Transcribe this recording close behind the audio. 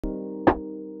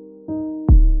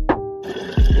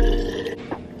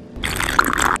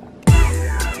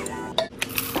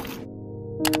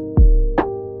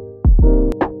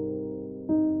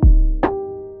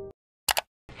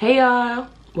y'all.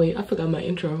 Wait, I forgot my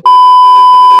intro.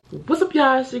 What's up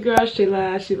y'all, it's your girl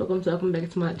Shaela. Welcome back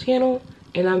to my channel,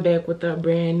 and I'm back with a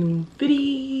brand new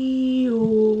video.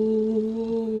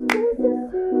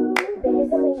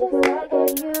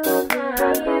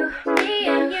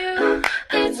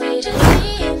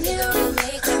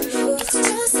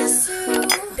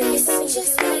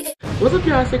 What's up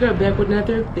y'all, it's your girl back with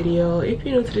another video. If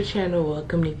you're new to the channel,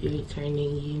 welcome. If you're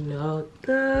returning, you know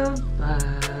the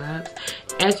vibes.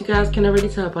 As you guys can already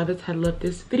tell by the title of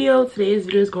this video, today's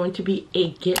video is going to be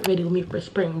a get ready with me for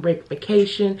spring break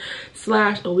vacation /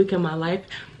 a week in my life.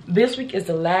 This week is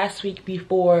the last week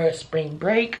before spring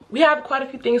break. We have quite a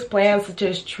few things planned, such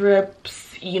as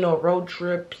trips, you know, road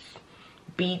trips,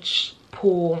 beach,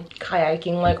 pool,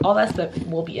 kayaking, like all that stuff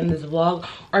will be in this vlog,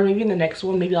 or maybe in the next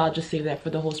one. Maybe I'll just save that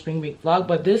for the whole spring break vlog.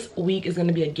 But this week is going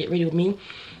to be a get ready with me.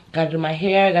 Gotta do my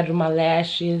hair, gotta do my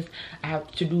lashes. I have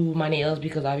to do my nails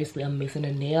because obviously I'm missing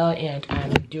a nail, and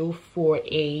I'm due for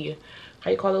a,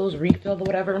 how you call those, refill or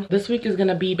whatever. This week is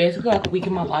gonna be basically like a week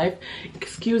in my life.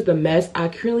 Excuse the mess. I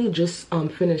currently just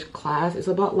finished class. It's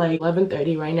about like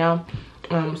 11:30 right now.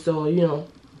 So you know,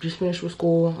 just finished with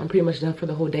school. I'm pretty much done for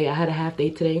the whole day. I had a half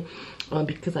day today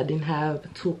because I didn't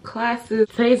have 2 classes.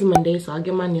 Today's Monday, so I'll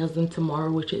get my nails done tomorrow,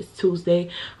 which is Tuesday.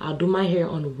 I'll do my hair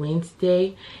on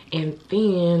Wednesday, and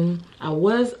then I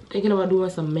was thinking about doing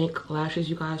some mink lashes,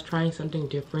 you guys, trying something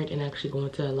different and actually going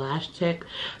to a lash tech,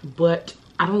 but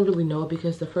I don't really know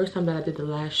because the first time that I did the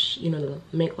lash, you know, the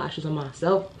mink lashes on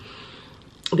myself,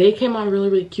 they came out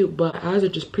really cute, but my eyes are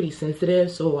just pretty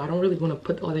sensitive, so I don't really want to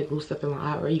put all that glue stuff in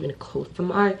my eye or even close to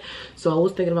my eye. So I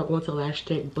was thinking about going to a lash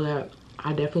tech, but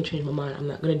I definitely changed my mind. I'm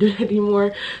not gonna do that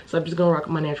anymore. So I'm just gonna rock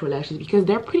my natural lashes because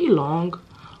they're pretty long,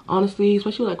 honestly,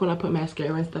 especially like when I put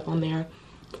mascara and stuff on there.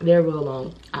 They're real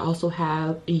long. I also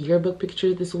have a yearbook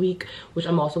picture this week, which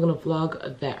I'm also gonna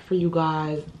vlog that for you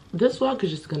guys. This vlog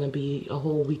is just gonna be a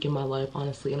whole week in my life,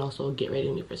 honestly, and also get ready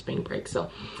to me for spring break. So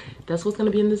that's what's gonna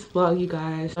be in this vlog, you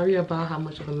guys. Sorry about how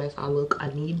much of a mess I look.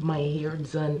 I need my hair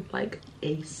done like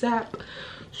ASAP.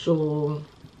 So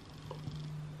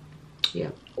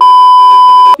yeah.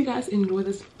 Hope you guys enjoy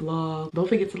this vlog. Don't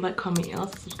forget to like, comment, and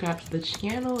also subscribe to the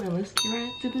channel, and let's get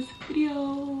right into this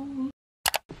video.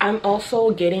 I'm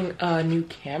also getting a new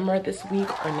camera this week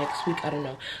or next week, I don't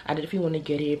know. I definitely want to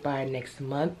get it by next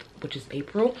month, which is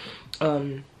April.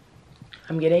 I'm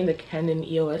getting the Canon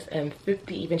EOS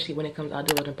M50. Eventually when it comes, I'll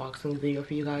do an unboxing video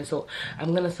for you guys. So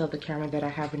I'm gonna sell the camera that I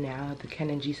have now, the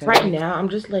Canon G7. Right now I'm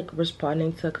just like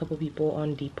responding to a couple people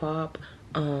on Depop,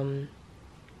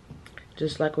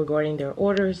 just like regarding their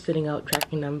orders, sending out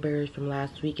tracking numbers from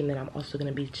last week, and then I'm also going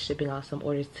to be shipping out some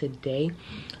orders today.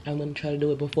 I'm going to try to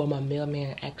do it before my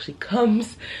mailman actually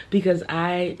comes, because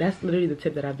that's literally the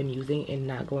tip that I've been using, and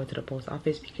not going to the post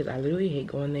office, because I literally hate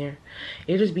going there.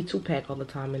 It just be 2-pack all the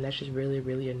time, and that's just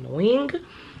really annoying.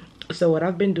 So what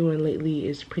I've been doing lately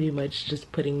is pretty much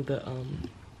just putting the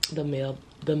mail,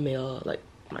 like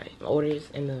my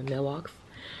orders in the mailbox.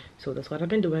 So that's what I've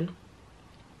been doing.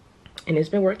 And it's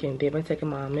been working. They've been taking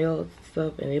my mail and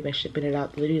stuff, and they've been shipping it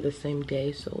out literally the same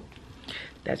day. So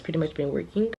that's pretty much been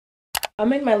working.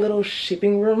 I'm in my little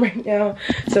shipping room right now.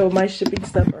 So my shipping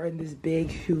stuff are in this big,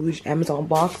 huge Amazon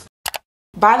box.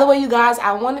 By the way, you guys,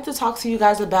 I wanted to talk to you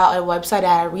guys about a website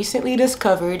that I recently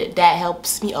discovered that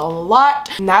helps me a lot.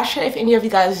 Not sure if any of you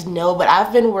guys know, but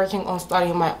I've been working on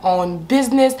starting my own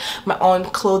business, my own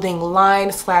clothing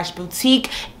line / boutique,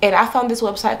 and I found this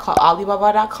website called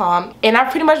alibaba.com, and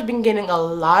I've pretty much been getting a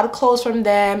lot of clothes from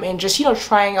them and just, you know,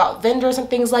 trying out vendors and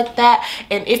things like that.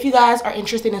 And if you guys are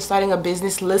interested in starting a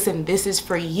business, listen, this is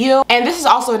for you. And this is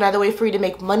also another way for you to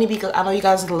make money, because I know you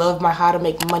guys love my how to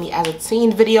make money as a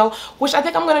teen video, which I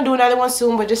think I'm gonna do another one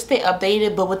soon, but just stay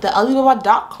updated. But with the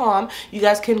alibaba.com, you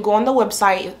guys can go on the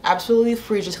website. It's absolutely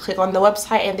free. Just click on the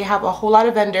website, and they have a whole lot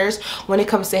of vendors when it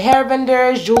comes to hair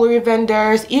vendors, jewelry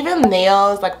vendors, even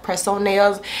nails, like press-on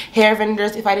nails, hair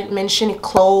vendors, if I didn't mention,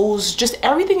 clothes, just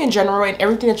everything in general, and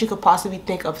everything that you could possibly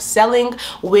think of selling.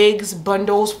 Wigs,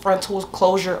 bundles, frontals,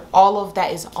 closure, all of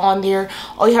that is on there.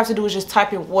 All you have to do is just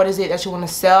type in what is it that you want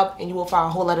to sell, and you will find a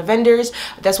whole lot of vendors.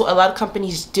 That's what a lot of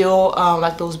companies do,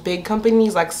 like those big companies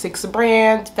like 6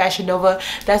 Brand, Fashion Nova.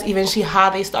 That's eventually how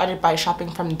they started, by shopping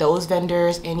from those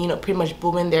vendors and, you know, pretty much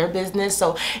booming their business.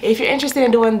 So if you're interested in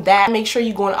doing that, make sure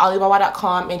you go on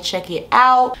alibaba.com and check it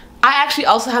out. I actually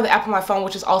also have the app on my phone,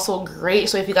 which is also great.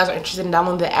 So if you guys are interested in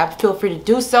downloading the app, feel free to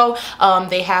do so.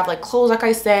 They have like clothes, like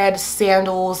I said,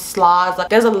 sandals, slides. Like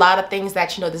there's a lot of things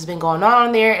that, you know, there's been going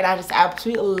on there, and I just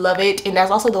absolutely love it. And that's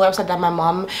also the website that my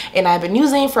mom and I have been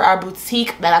using for our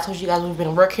boutique that I told you guys we've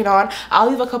been working on. I'll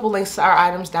leave a couple links to our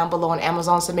items down below on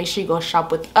Amazon, so make sure you go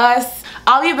shop with us.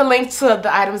 I'll leave a link to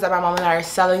the items that my mom and I are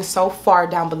selling so far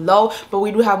down below, but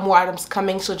we do have more items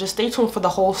coming, so just stay tuned for the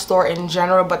whole store in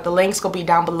general. But the links will be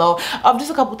down below of just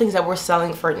a couple things that we're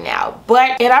selling for now.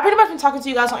 And I've pretty much been talking to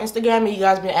you guys on Instagram, and you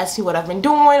guys been asking what I've been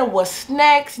doing, what's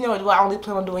next, you know, do I only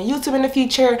plan on doing YouTube in the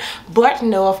future? But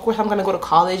no, of course I'm gonna go to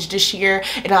college this year,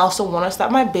 and I also want to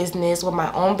start my business, with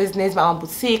my own business, my own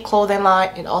boutique, clothing line,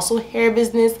 and also hair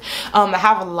business. I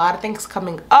have a lot of things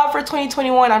coming up for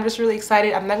 2021. I'm just really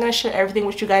excited. I'm not gonna share everything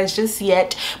with you guys just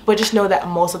yet, but just know that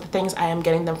most of the things I am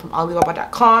getting them from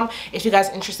gvo.shae. If you guys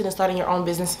are interested in starting your own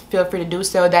business, feel free to do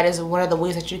so. That is one of the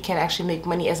ways that you can actually make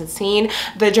money as a teen.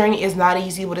 The journey is not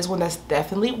easy, but it's one that's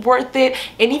definitely worth it.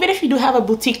 And even if you do have a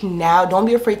boutique now, don't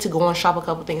be afraid to go and shop a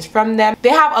couple things from them. They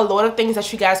have a lot of things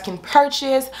that you guys can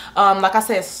purchase. Like I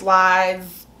said,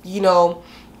 slides, you know,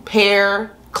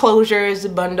 hair,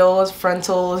 closures, bundles,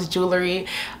 frontals, jewelry,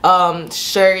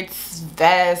 shirts,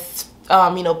 vests,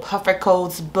 you know, puffer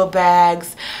coats, book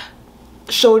bags,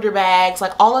 shoulder bags,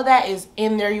 like all of that is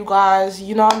in there, you guys.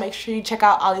 You know, make sure you check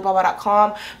out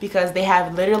alibaba.com because they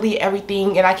have literally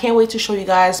everything, and I can't wait to show you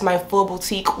guys my full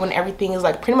boutique when everything is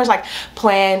like pretty much like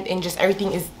planned and just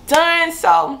everything is done.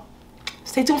 So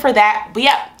stay tuned for that. But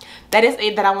yeah, that is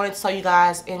it that I wanted to tell you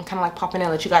guys and kind of like pop in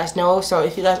and let you guys know. So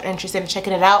if you guys are interested in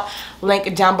checking it out,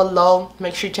 link down below.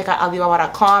 Make sure you check out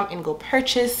alibaba.com and go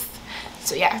purchase.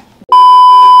 So yeah.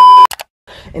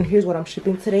 And here's what I'm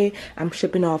shipping today. I'm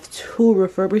shipping off 2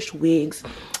 refurbished wigs.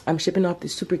 I'm shipping off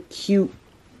this super cute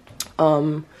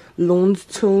Looney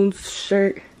Tunes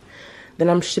shirt. Then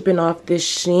I'm shipping off this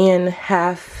Shein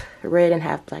half red and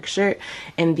half black shirt,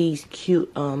 and these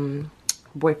cute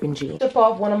boyfriend jeans. Ship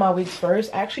off one of my wigs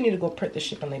first. I actually need to go print the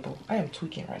shipping label. I am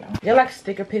tweaking right now. They're like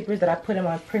sticker papers that I put in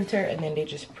my printer and then they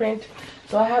just print.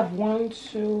 So I have 1,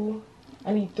 2,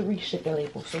 I need 3 shipping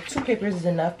labels. So 2 papers is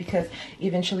enough because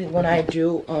eventually when I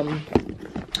do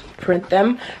print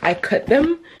them, I cut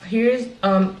them. Here's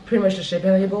pretty much the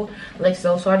shipping label, like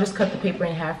so. So I just cut the paper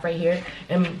in half right here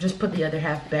and just put the other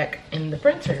half back in the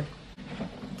printer.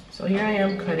 So here I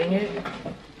am cutting it.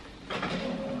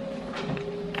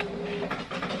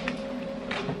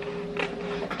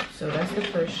 So that's the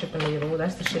first shipping label.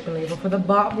 That's the shipping label for the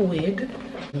bob wig.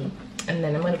 And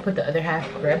then I'm going to put the other half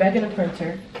right back in the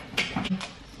printer.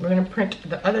 We're going to print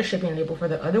the other shipping label for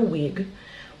the other wig,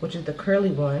 which is the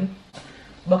curly one.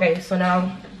 Okay, so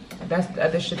now that's the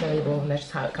other shipping label, and that's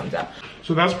just how it comes out.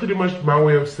 So that's pretty much my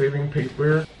way of saving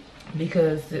paper.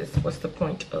 Because what's the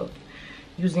point of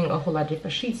using a whole lot of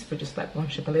different sheets for just like one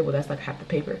shipping label? That's like half the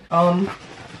paper.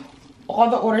 All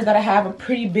the orders that I have are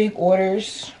pretty big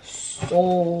orders.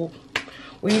 So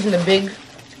we're using the big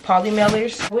poly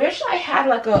mailers. I wish I had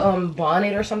like a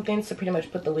bonnet or something to pretty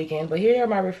much put the wig in, but here are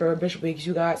my refurbished wigs,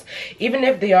 you guys. Even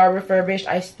if they are refurbished,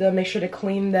 I still make sure to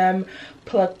clean them,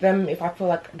 pluck them if I feel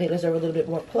like they deserve a little bit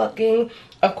more plucking.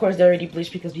 Of course, they're already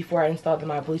bleached because before I installed them,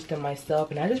 I bleached them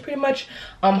myself, and I just pretty much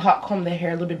hot comb the hair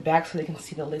a little bit back so they can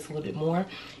see the lace a little bit more.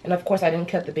 And of course, I didn't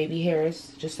cut the baby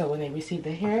hairs just so when they receive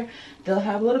the hair, they'll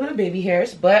have a little bit of baby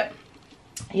hairs. But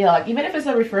yeah, like even if it's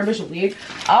a refurbished wig,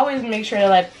 I always make sure to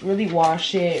like really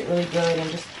wash it really good and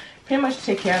just pretty much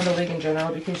take care of the wig in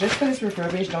general, because just because it's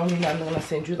refurbished don't mean I'm gonna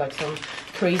send you like some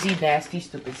crazy nasty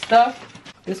stupid stuff.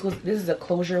 This is a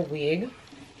closure wig.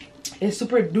 It's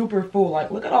super duper full.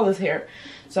 Like look at all this hair.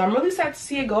 So I'm really sad to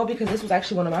see it go because this was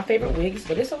actually one of my favorite wigs,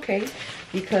 but it's okay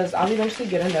because I'll eventually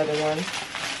get another one.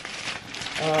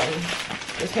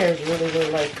 This hair is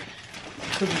really like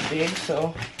pretty big,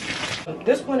 so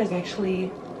this one is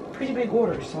actually pretty big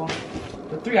order, so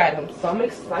the 3 items. So I'm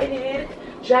excited.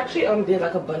 She actually did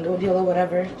like a bundle deal or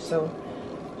whatever, so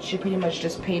she pretty much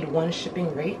just paid 1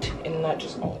 shipping rate and not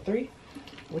just all 3,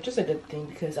 which is a good thing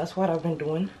because that's what I've been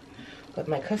doing with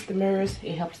my customers.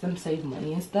 It helps them save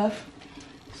money and stuff.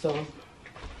 So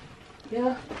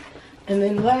yeah. And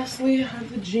then lastly I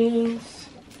have the jeans,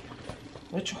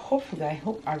 which hopefully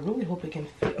I really hope it can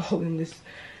fit all in this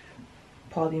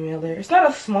poly mailer. It's not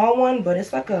a small one, but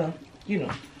it's like a, you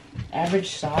know, average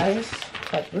size.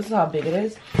 Like this is how big it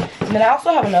is. And then I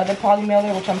also have another poly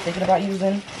mailer which I'm thinking about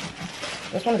using.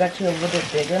 This one is actually a little bit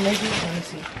bigger maybe. Let me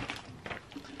see.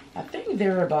 I think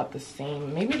they're about the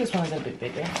same. Maybe this one is a bit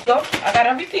bigger. So I got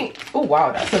everything. Oh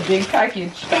wow, that's a big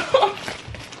package.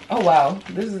 Oh wow,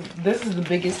 this is the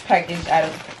biggest package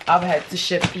I've had to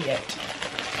ship yet.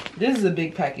 This is a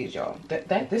big package, y'all.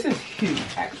 This is huge,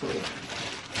 actually.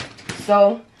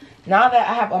 So now that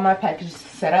I have all my packages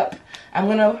set up, I'm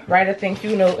gonna write a thank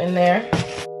you note in there.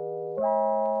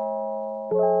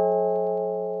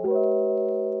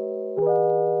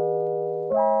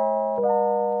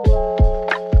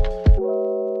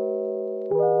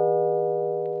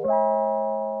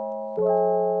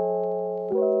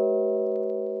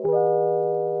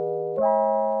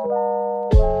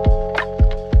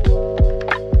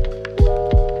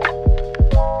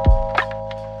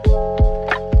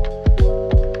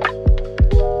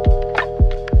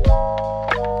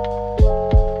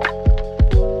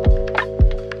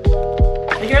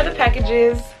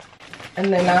 Packages,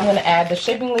 and then now I'm going to add the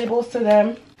shipping labels to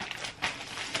them,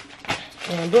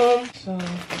 and boom. So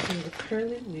this is the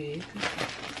curly wig.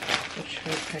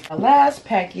 Our last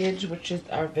package, which is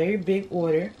our very big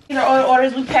order. These are all the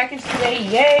orders we packaged today.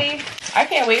 Yay! I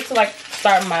can't wait to like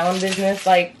start my own business,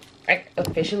 like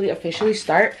officially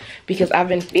start, because I've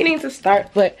been meaning to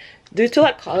start, but due to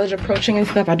like college approaching and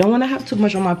stuff, I don't want to have too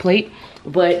much on my plate.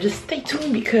 But just stay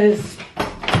tuned, because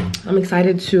I'm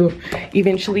excited to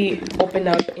eventually open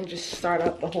up and just start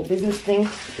up the whole business thing.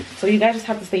 So you guys just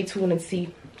have to stay tuned and see,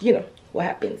 you know, what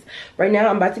happens. Right now,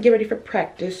 I'm about to get ready for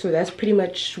practice. So that's pretty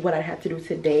much what I had to do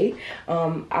today.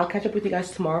 I'll catch up with you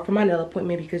guys tomorrow for my nail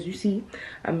appointment, because you see,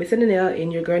 I'm missing a nail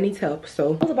and your girl needs help.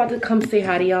 So I was about to come say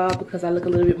hi to y'all because I look a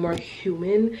little bit more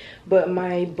human, but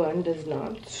my bun does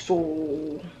not.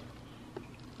 So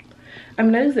I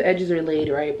mean, I think the edges are laid,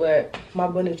 right? But my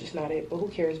bun is just not it. But who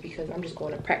cares, because I'm just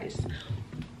going to practice.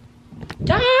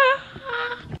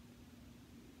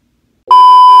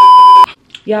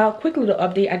 Y'all, quick little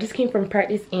update. I just came from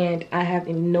practice and I have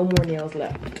no more nails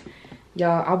left.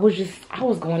 Y'all, I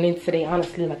was going in today,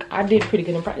 honestly. Like, I did pretty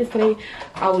good in practice today.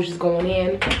 I was just going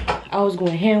in. I was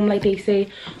going ham, like they say.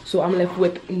 So I'm left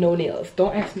with no nails.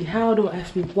 Don't ask me how. Don't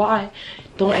ask me why.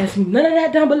 Don't ask me none of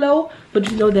that down below. But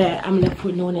you know that I'm left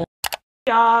with no nails.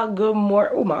 Y'all, good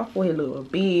morning. Oh, my forehead a little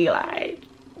big. Like,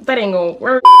 that ain't gonna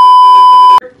work.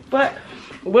 But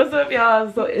what's up,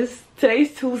 y'all? So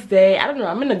today's Tuesday. I don't know,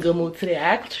 I'm in a good mood today. I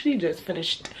actually just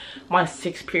finished my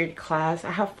 6th period class.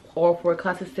 I have all 4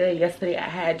 classes today. Yesterday I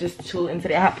had just 2, and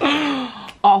today I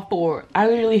have all 4. I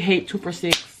literally hate 2 for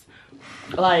 6.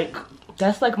 Like,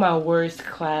 that's like my worst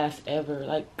class ever.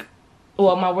 Like,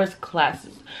 well, my worst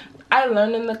classes. I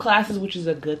learned in the classes, which is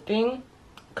a good thing,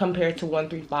 compared to 1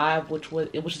 through 5, which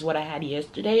is what I had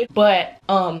yesterday. But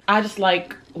I just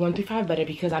like 1 through 5 better,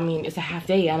 because I mean, it's a half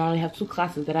day and I only have 2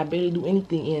 classes that I barely do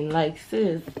anything in. Like,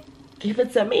 sis, give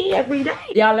it to me every day.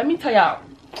 Y'all, let me tell y'all.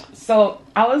 So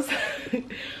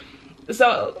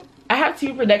so I have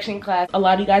TV production class. A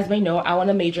lot of you guys may know I want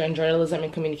to major in journalism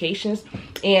and communications,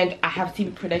 and I have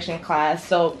TV production class.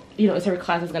 So, you know, it's a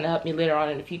class that's going to help me later on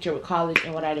in the future with college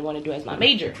and what I want to do as my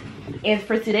major. And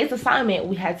for today's assignment,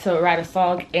 we had to write a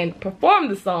song and perform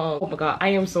the song. Oh my god, I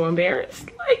am so embarrassed.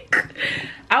 Like,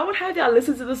 I would have y'all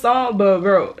listen to the song, but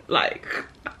bro, like,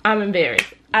 I'm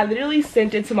embarrassed. I literally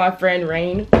sent it to my friend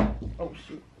Rain. Oh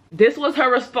shoot. This was her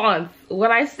response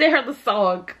when I sent her the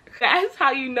song. That's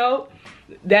how you know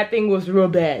that thing was real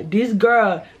bad. This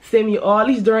girl sent me all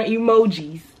these darn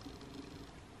emojis.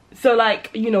 So,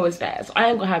 like, you know it's bad. So I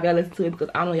ain't gonna have y'all listen to it, because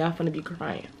I know y'all finna be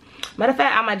crying. Matter of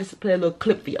fact, I might just play a little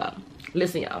clip for y'all.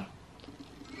 Listen, y'all.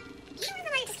 You know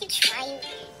why I just keep trying?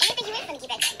 Anything you ain't gonna give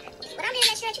back to you. But I'm gonna make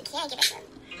sure that you can give it to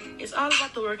them. It's all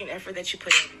about the work and effort that you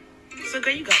put in. So,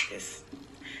 girl, you got this.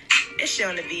 It's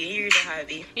showing the be. You know how it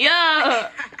be. Yeah.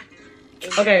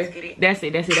 Okay, that's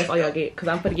it. That's all y'all get, because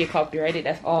I'm gonna get copyrighted.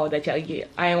 That's all that y'all get.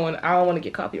 I don't want to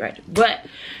get copyrighted. But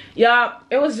y'all,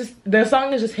 it was just, the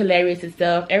song is just hilarious and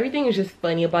stuff. Everything is just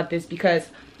funny about this, because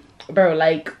bro,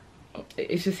 like,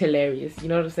 it's just hilarious. You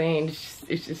know what I'm saying?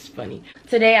 It's just funny.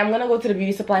 Today I'm gonna go to the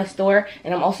beauty supply store,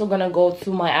 and I'm also gonna go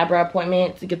to my eyebrow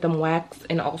appointment to get them waxed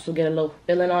and also get a little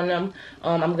filling on them.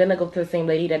 I'm gonna go to the same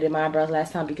lady that did my eyebrows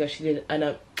last time, because she did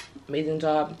an amazing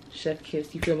job. Chef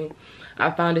kiss, you feel me? I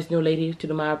found this new lady to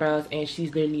do my eyebrows, and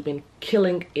she's literally been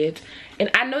killing it. And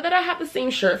I know that I have the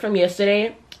same shirt from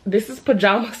yesterday. This is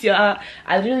pajamas, y'all.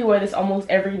 I literally wear this almost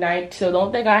every night, so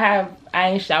don't think I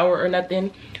ain't showered or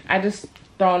nothing. I just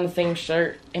throw on the same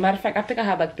shirt. As a matter of fact, I think I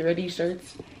have like 3 of these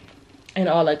shirts in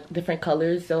all like different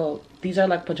colors. So these are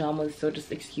like pajamas, so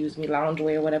just excuse me,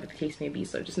 loungewear or whatever the case may be.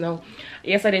 So just know,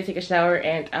 yes, I did take a shower,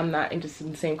 and I'm not just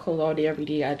in the same clothes all day every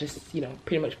day. I just, you know,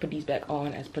 pretty much put these back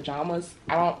on as pajamas.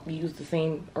 I don't use the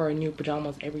same or new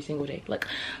pajamas every single day. Like,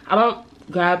 I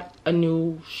don't grab a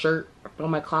new shirt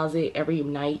from my closet every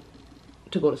night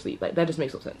to go to sleep. Like, that just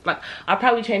makes no sense. Like, I'll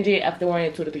probably change it after wearing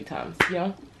it 2 to 3 times, you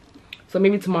know? So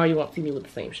maybe tomorrow you won't see me with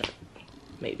the same shirt.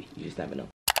 Maybe. You just never know.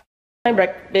 My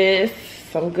breakfast,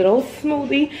 some good old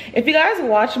smoothie. If you guys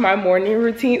watch my morning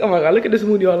routine, oh my god, look at the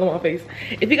smoothie all on my face.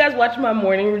 If you guys watch my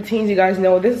morning routines, you guys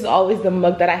know this is always the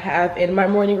mug that I have in my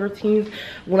morning routines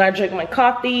when I drink my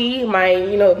coffee, my,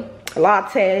 you know,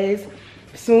 lattes,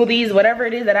 smoothies, whatever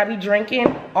it is that I be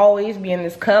drinking, always be in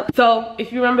this cup. So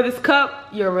if you remember this cup,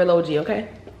 you're a real OG, okay?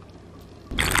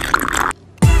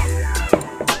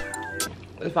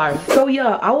 It's fire. So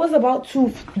yeah, I was about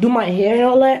to do my hair and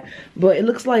all that, but it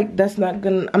looks like that's not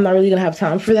gonna, I'm not really gonna have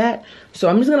time for that. So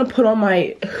I'm just gonna put on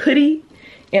my hoodie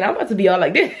and I'm about to be all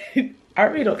like this. I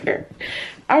really don't care.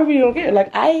 I really don't care. Like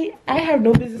I have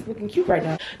no business looking cute right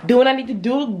now. Do what I need to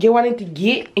do, get what I need to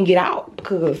get, and get out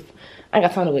because I ain't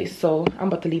got time to waste. So I'm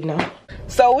about to leave now.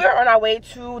 So we're on our way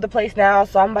to the place now.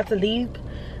 So I'm about to leave.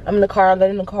 I'm in the car,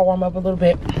 letting the car warm up a little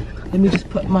bit. Let me just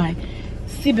put my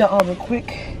seatbelt on real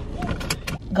quick.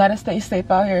 Gotta stay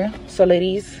safe out here. So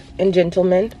ladies and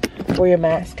gentlemen, wear your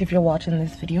mask if you're watching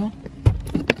this video.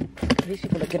 These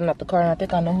people are getting out the car and I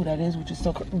think I know who that is, which is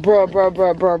so bruh.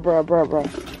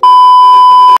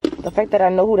 The fact that I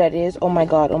know who that is, oh my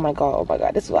god.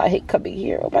 This is why I hate coming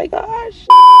here. Oh my gosh.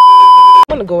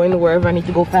 I'm gonna go in wherever I need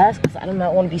to go fast because I do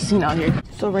not want to be seen out here.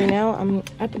 So right now I'm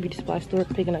at the beauty supply store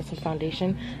picking up some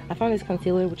foundation. I found this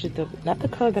concealer, which is not the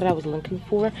color that I was looking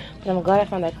for, but I'm glad I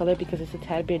found that color because it's a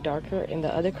tad bit darker, and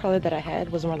the other color that I had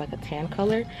was more like a tan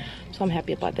color, so I'm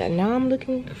happy about that. Now I'm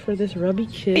looking for this rubby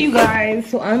kit. Hey you guys,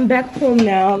 so I'm back home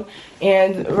now,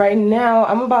 and right now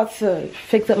I'm about to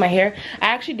fix up my hair. I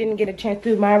actually didn't get a chance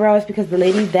to do my eyebrows because the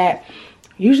lady that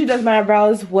usually does my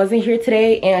eyebrows wasn't here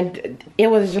today, and it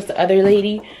was just the other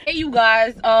lady. Hey you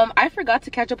guys, I forgot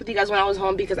to catch up with you guys when I was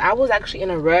home because I was actually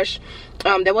in a rush.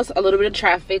 There was a little bit of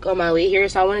traffic on my way here,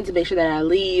 so I wanted to make sure that I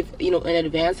leave, you know, in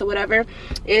advance or whatever.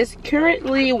 It's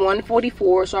currently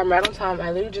 1:44, so I'm right on time. I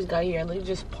literally just got here. I literally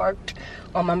just parked.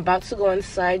 I'm about to go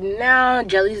inside now.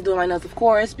 Jelly's doing my nails, of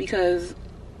course, because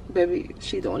baby,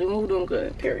 she's the only one who's doing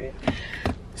good, period.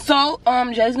 So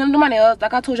Jelly's gonna do my nails.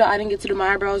 Like I told y'all, I didn't get to do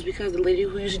my eyebrows because the lady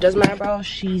who usually does my eyebrows,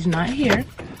 she's not here.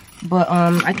 But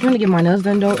I came to get my nails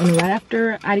done though, and right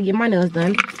after I get my nails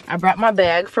done, I brought my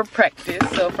bag for practice.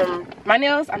 So from my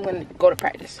nails, I'm gonna go to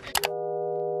practice.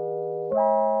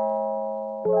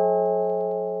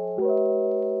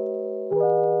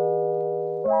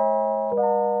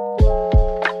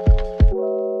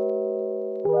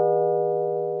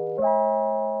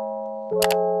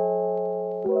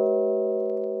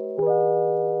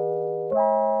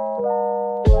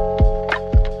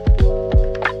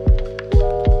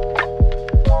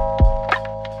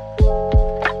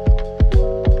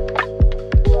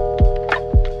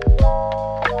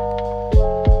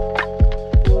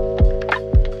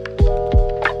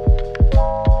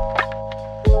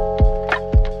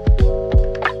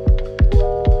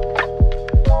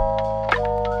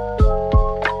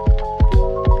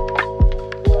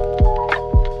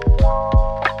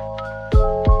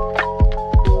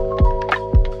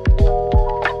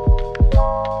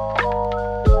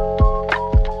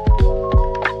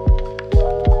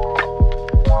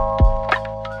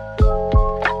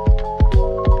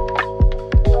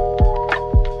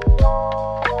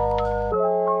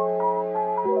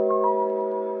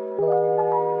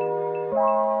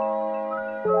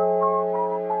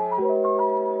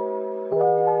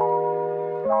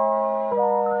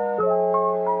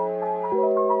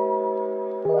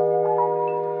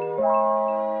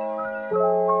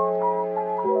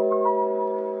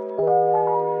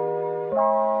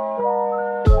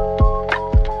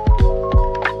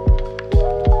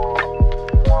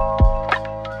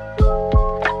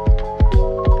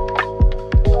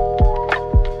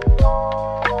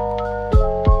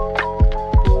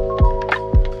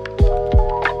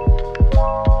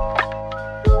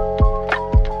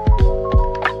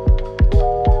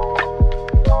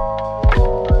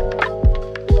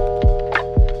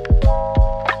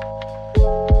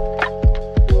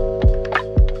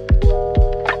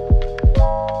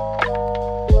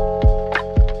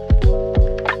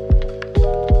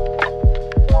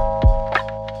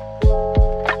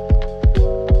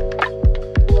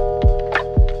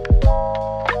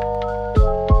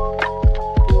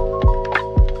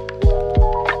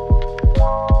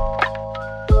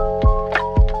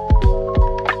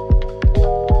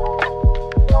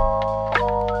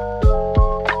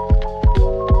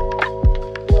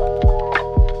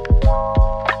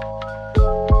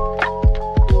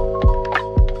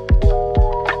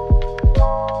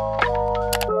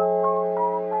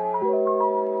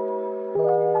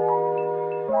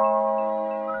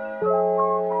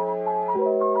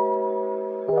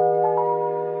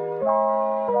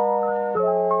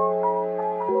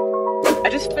 I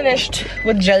just finished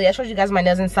with jelly. I showed you guys my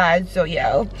nails inside, so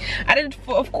yeah. I did,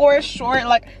 of course, short.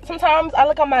 Like, sometimes I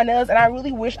look at my nails and I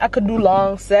really wish I could do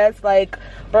long sets. Like,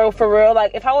 bro, for real,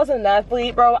 like, if I was an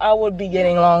athlete, bro, I would be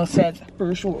getting long sets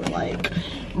for sure. Like,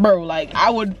 bro, like,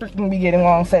 I would freaking be getting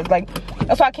long sets. Like,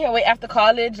 that's why I can't wait after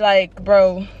college. Like,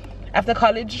 bro, after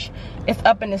college, it's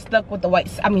up and it's stuck with the white,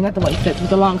 I mean, not the white sets,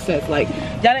 with the long sets. Like,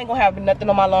 y'all ain't gonna have nothing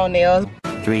on my long nails.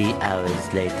 3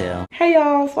 hours later. Hey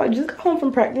y'all, so I just got home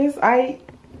from practice.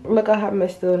 Look, I have my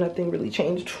still, nothing really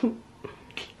changed.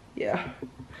 Yeah.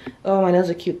 Oh, my nails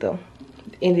are cute though.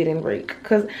 And they didn't break.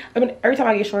 Cause I mean, every time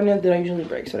I get short nails, they don't usually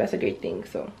break. So that's a great thing.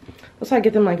 So that's why I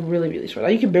get them like really, really short.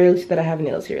 Like, you can barely see that I have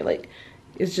nails here. Like,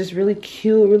 it's just really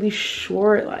cute, really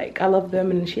short. Like, I love them.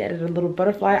 And she added a little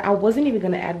butterfly. I wasn't even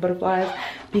gonna add butterflies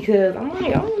because I'm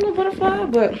like, I don't know butterfly,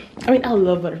 but I mean, I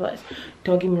love butterflies.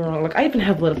 Don't get me wrong. Like, I even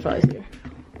have butterflies here.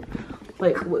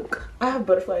 Like, look, I have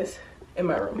butterflies in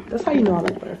my room. That's how you know I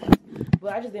like butterflies.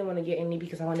 But I just didn't want to get any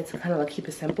because I wanted to kind of like keep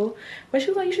it simple. But she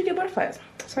was like, you should get butterflies.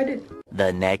 So I did.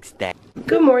 The next day.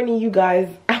 Good morning, you guys.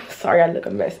 I'm sorry I look a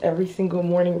mess every single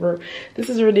morning, bro. This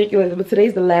is ridiculous. But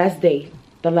today's the last day.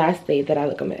 The last day that I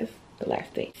look a mess. The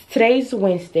last day. Today's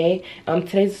Wednesday.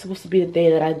 Today's supposed to be the day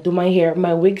that I do my hair.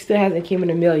 My wig still hasn't came in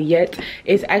the mail yet.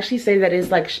 It's actually saying that it's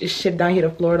like it's shipped down here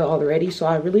to Florida already, so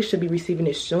I really should be receiving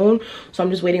it soon. So I'm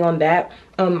just waiting on that.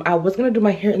 I was gonna do my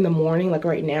hair in the morning, like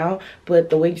right now, but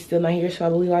the wig's still not here, so I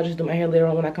believe I'll just do my hair later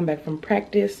on when I come back from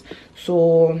practice.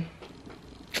 So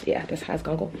yeah, that's how it's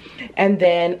gonna go. And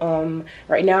then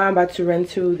right now I'm about to run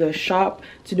to the shop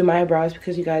to do my eyebrows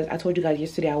because you guys, I told you guys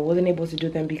yesterday I wasn't able to do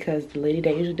them because the lady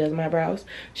that usually does my eyebrows,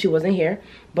 she wasn't here,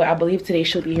 but I believe today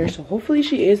she'll be here, so hopefully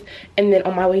she is. And then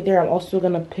on my way there I'm also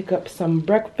gonna pick up some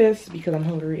breakfast because I'm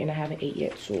hungry and I haven't ate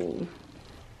yet. So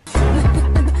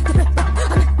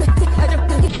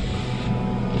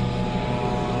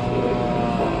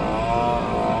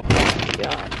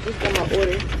yeah, just got my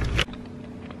order.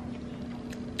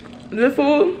 This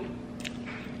food,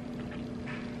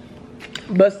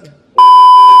 bustin'.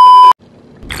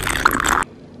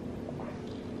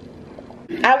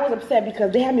 I was upset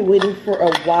because they had me waiting for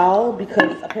a while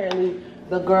because apparently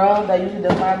the girl that usually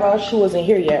does my eyebrows, she wasn't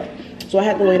here yet. So I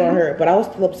had to wait on her. But I was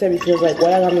still upset because like,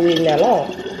 why I got me waiting that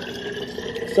long?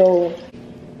 So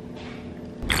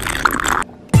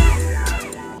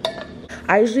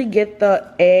I usually get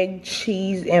the egg,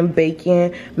 cheese, and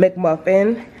bacon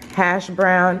McMuffin, hash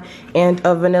brown, and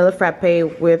a vanilla frappe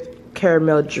with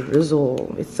caramel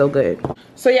drizzle. It's so good.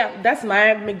 So yeah, that's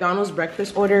my McDonald's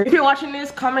breakfast order. If you're watching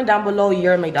this, comment down below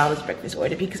your McDonald's breakfast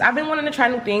order because I've been wanting to try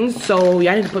new things, so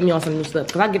y'all need to put me on some new stuff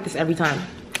because I get this every time.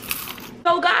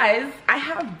 So guys, I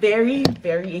have very,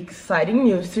 very exciting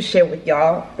news to share with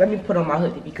y'all. Let me put on my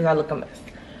hoodie because I look a mess.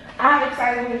 I have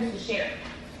exciting news to share.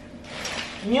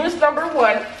 News number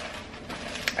one,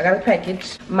 I got a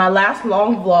package. My last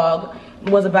long vlog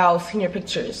was about senior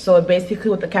pictures. So basically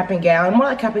with the cap and gown, more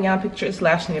like cap and gown pictures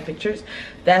slash senior pictures.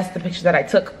 That's the picture that I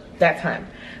took that time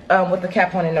with the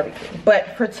cap on and everything.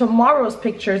 But for tomorrow's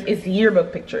pictures, it's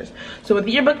yearbook pictures. So with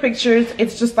yearbook pictures,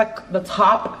 it's just like the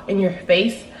top in your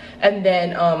face. And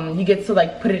then you get to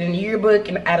like put it in the yearbook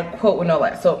and add a quote and all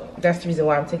that. So that's the reason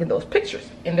why I'm taking those pictures.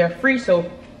 And they're free, so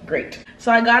great.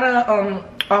 So I got a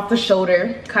off the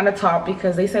shoulder kind of top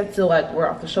because they said to like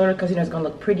wear off the shoulder because you know it's gonna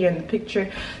look prettier in the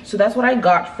picture. So that's what I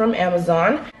got from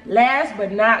Amazon. Last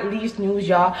but not least news,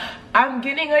 y'all, I'm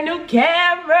getting a new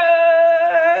camera.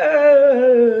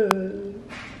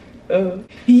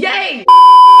 Yay!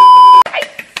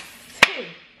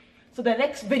 So the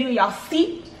next video y'all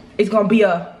see is gonna be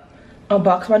a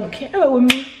unbox my new camera with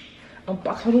me.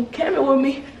 Unbox my new camera with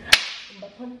me.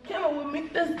 Unbox my new camera with me.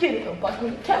 Let's get it. Unbox my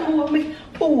new camera with me.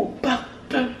 Ooh, bah.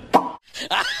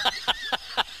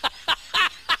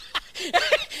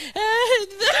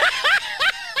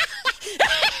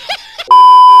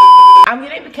 I'm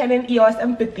getting the Canon EOS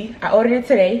M50. I ordered it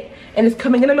today and it's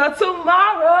coming in the mail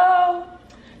tomorrow.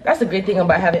 That's the great thing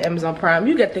about having Amazon Prime.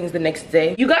 You get things the next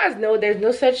day. You guys know there's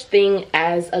no such thing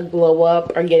as a glow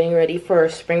up or getting ready for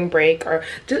a spring break or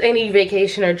just any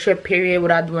vacation or trip period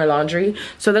without doing laundry.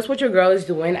 So that's what your girl is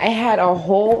doing. I had a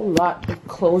whole lot of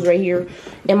clothes right here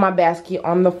in my basket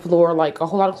on the floor, like a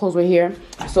whole lot of clothes right here.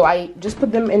 So I just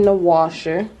put them in the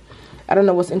washer. I don't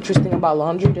know what's interesting about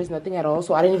laundry. There's nothing at all.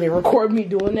 So I didn't even record me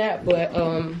doing that. But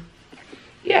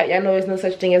yeah, y'all know there's no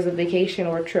such thing as a vacation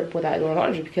or a trip without doing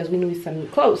laundry because we need some new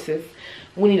clothes.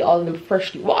 We need all of them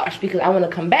freshly washed because I want to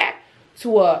come back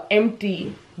to a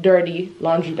empty, dirty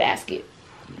laundry basket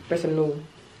for some new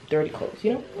dirty clothes,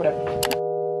 you know, whatever.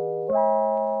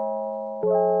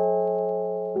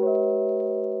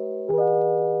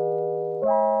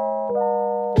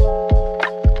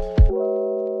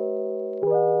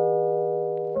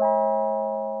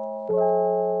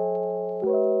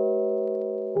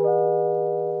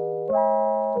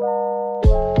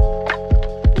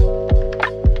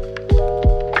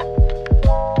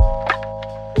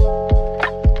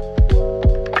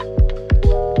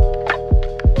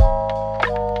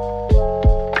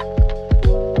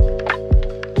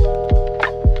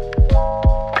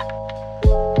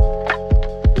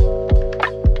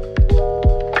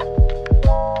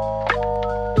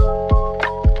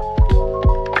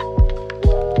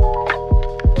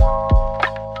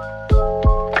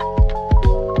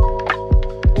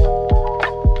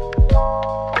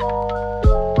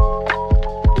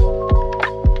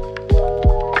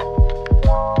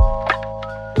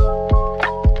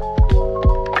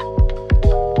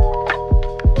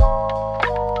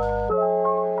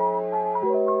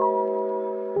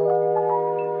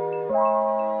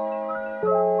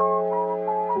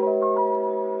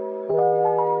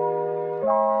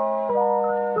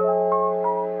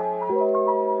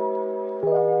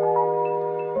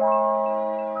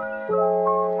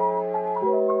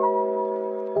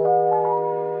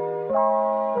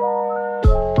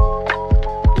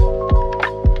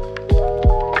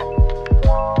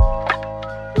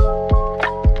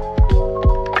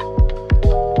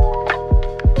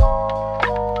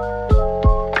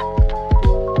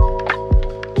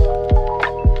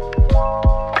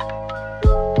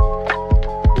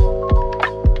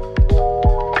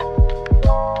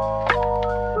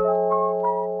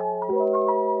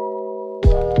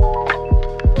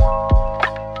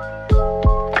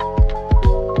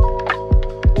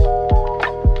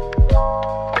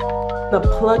 The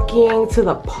plucking to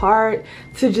the part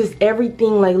to just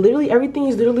everything, like literally everything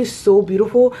is literally so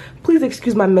beautiful. Please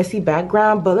excuse my messy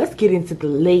background, but let's get into the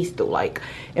lace though. Like,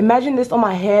 imagine this on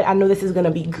my head. I know this is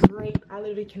gonna be great. I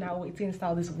literally cannot wait to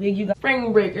install this wig, you guys.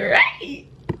 Spring breaker. Hey,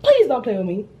 please don't play with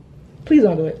me. Please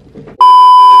don't do it.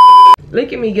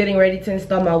 Look at me getting ready to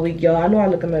install my wig, y'all. I know I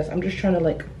look a mess. I'm just trying to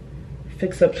like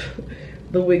fix up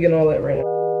the wig and all that right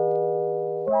now.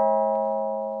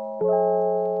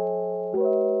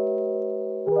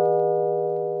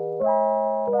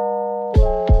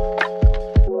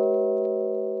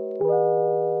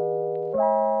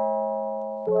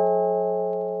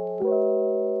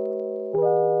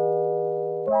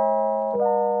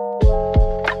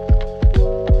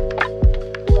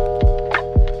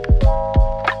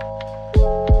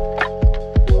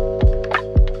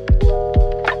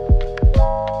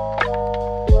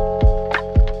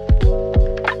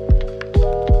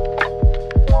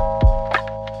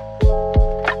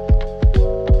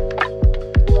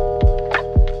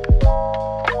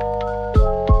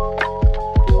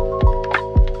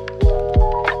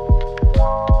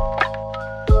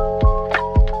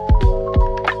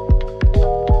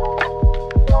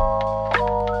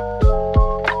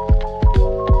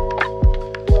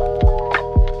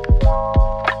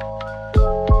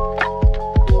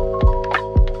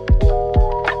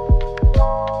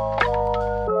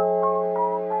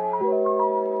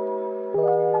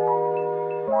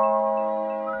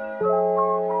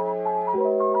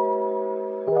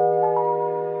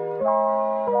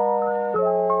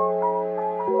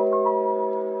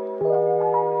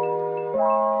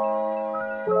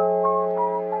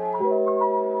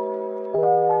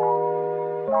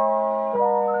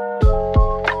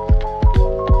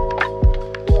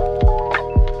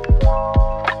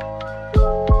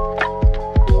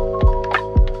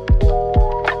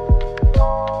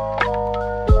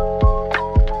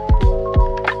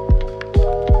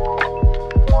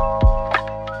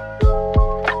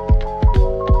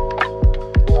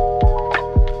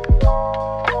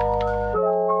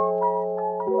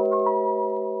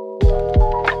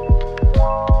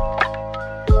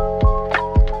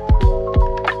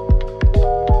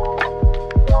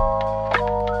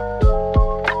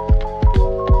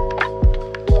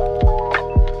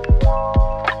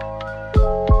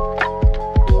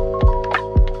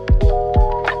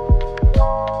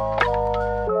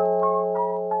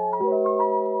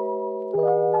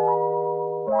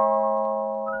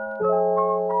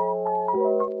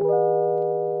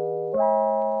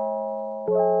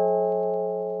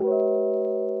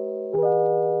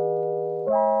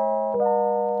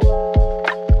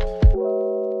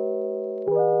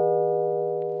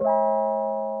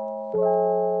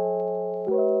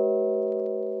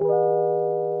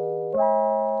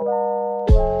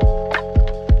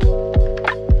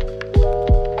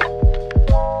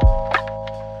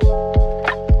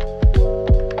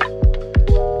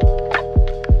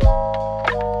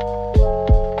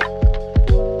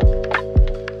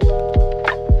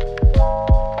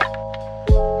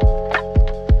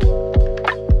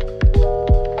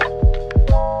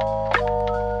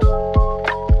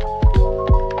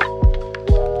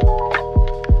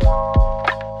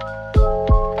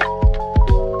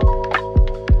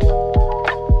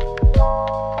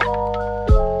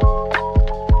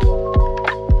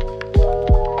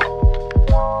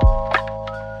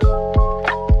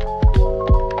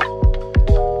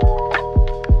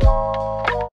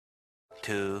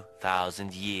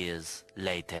 Years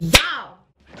later. Y'all,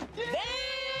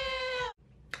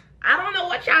 I don't know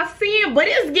what y'all seeing, but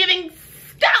it's giving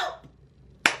scope.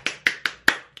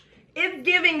 It's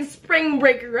giving spring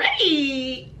break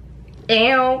ready.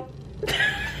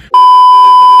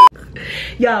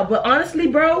 Y'all, but honestly,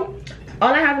 bro,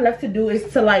 all I have left to do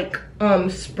is to like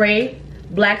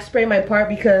black spray my part,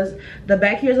 because the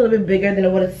back here is a little bit bigger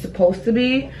than what it's supposed to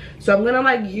be. So I'm gonna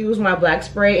like use my black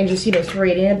spray and just, you know,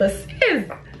 spray it in. But sis,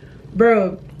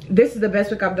 bro, This is the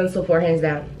best look I've done so far, hands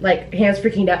down. Like, hands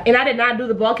freaking down. And I did not do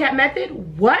the ball cap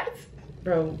method. What?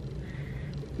 Bro,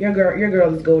 your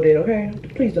girl is goated, okay?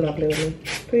 Please do not play with me.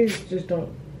 Please just don't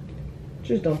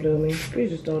play with me.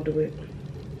 Please just don't do it.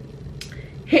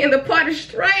 And the part is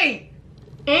straight.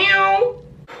 Ew.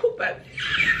 But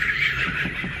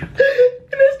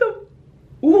and it's the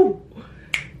ooh.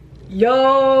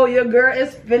 Yo, your girl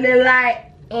is feeling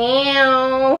like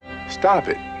ew. Stop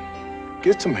it.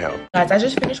 Get some help. Guys, I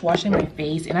just finished washing my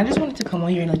face and I just wanted to come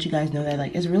on here and let you guys know that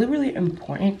like it's really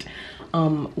important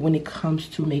when it comes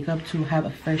to makeup to have a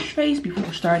fresh face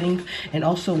before starting, and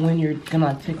also when you're gonna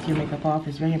like take your makeup off,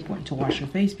 it's very important to wash your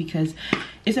face because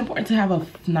it's important to have a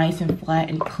nice and flat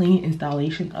and clean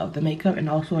installation of the makeup and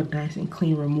also a nice and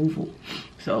clean removal.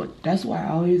 So that's why I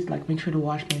always like make sure to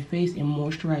wash my face and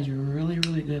moisturize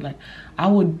really good. Like I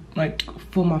would like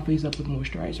fill my face up with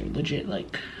moisturizer, legit.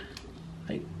 Like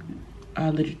I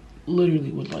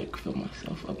literally would like fill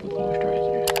myself up with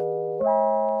moisturizer.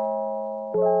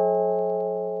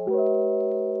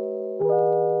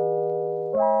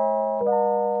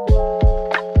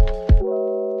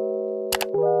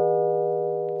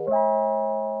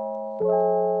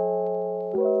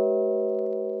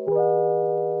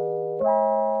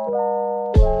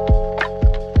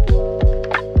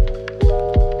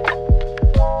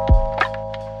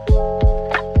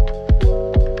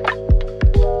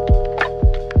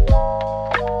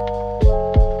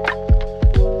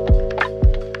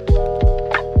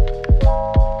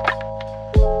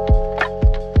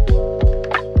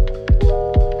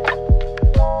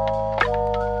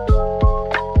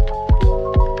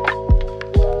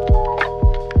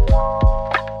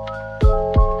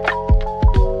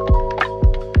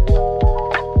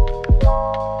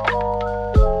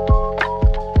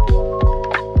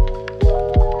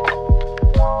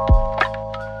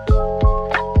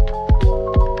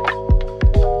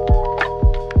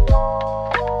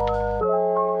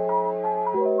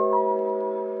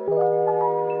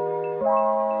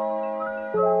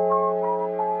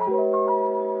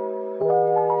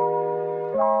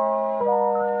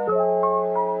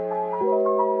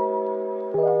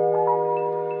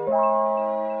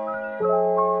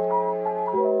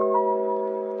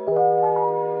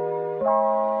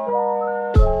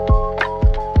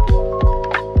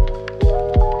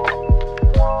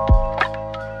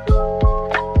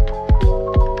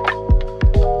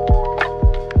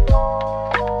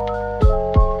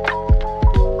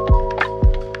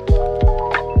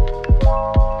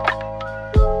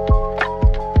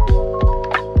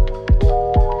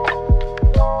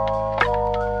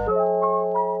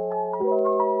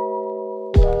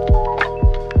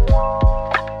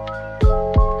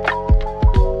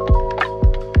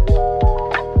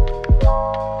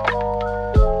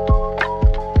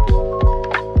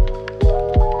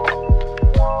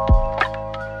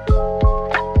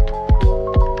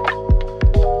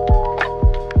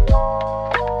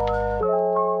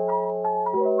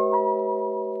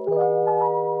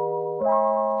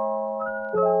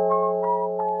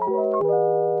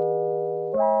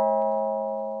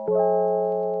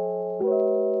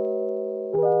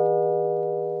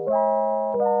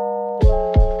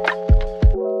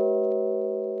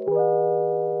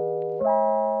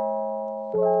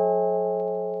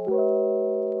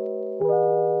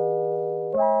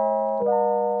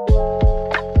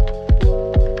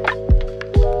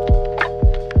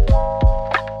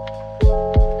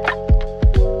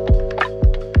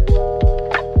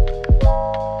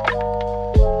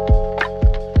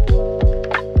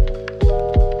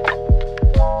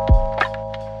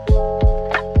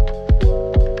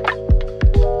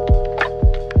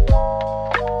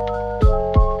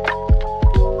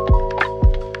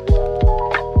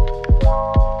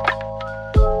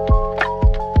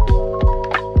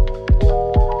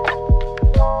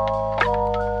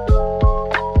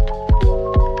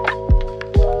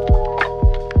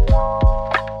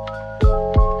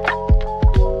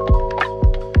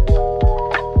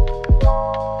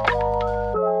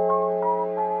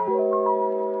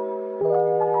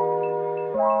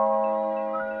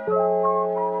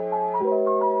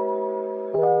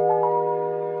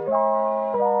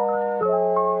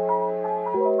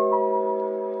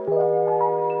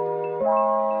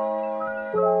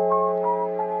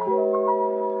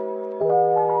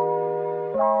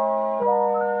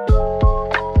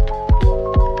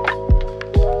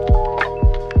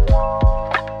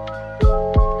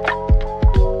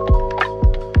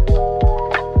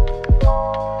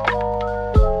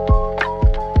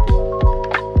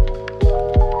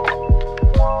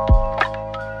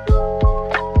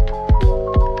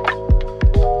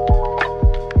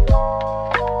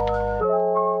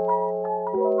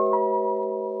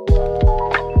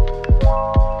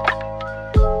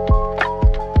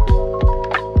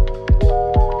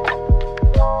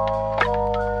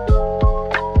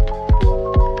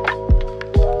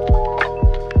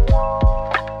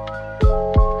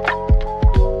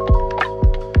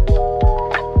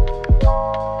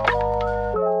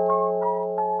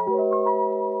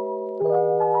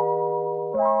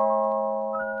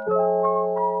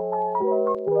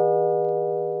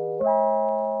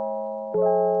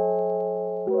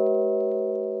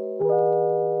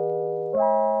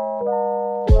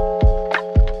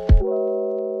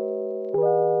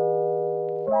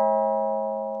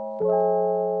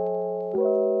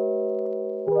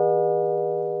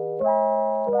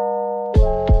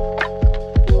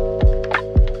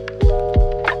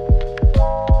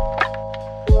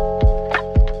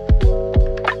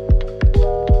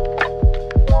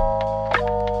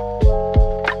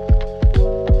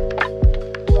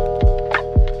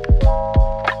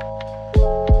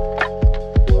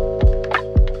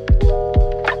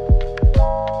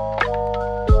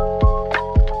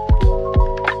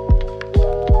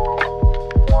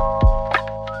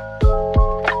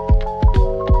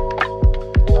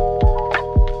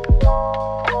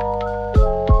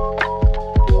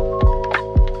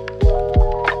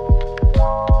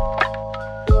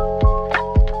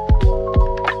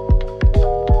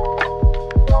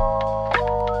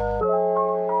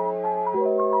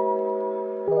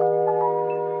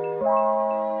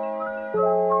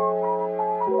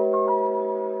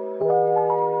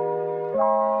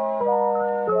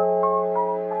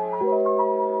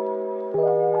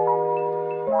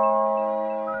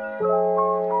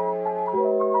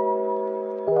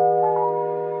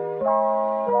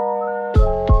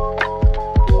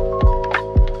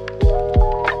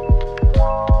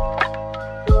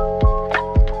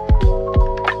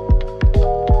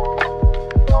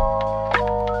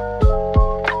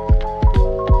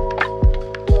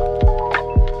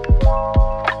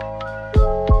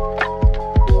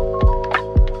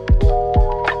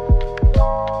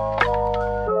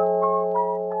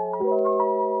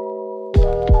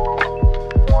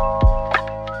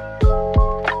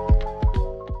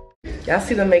 Y'all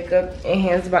see the makeup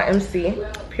enhanced by MC,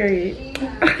 period.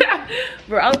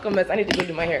 Bro, I look a mess. I need to go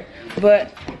do my hair.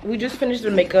 But we just finished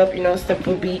the makeup, you know,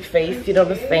 simple beat face, you know,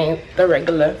 the same, the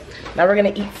regular. Now we're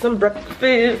gonna eat some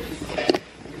breakfast.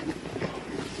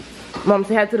 Mom,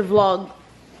 say hi to the vlog.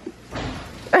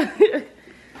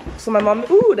 So my mom,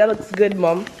 ooh, that looks good,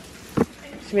 Mom.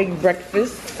 She making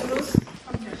breakfast.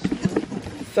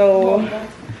 So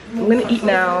I'm gonna eat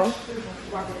now.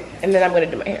 And then I'm gonna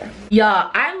do my hair.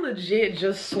 Yeah, I legit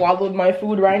just swallowed my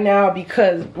food right now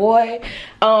because boy,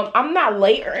 I'm not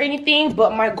late or anything,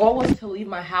 but my goal was to leave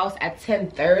my house at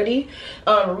 10:30.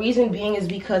 Reason being is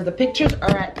because the pictures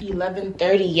are at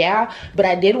 11:30, yeah, but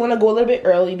I did want to go a little bit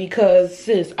early because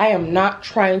sis, I am not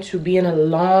trying to be in a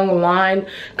long line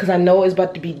because I know it's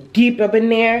about to be deep up in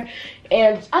there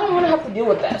and I don't want to have to deal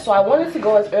with that. So I wanted to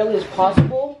go as early as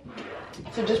possible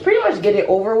to just pretty much get it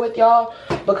over with, y'all,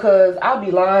 because I'll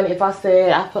be lying if I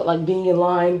said I felt like being in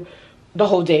line the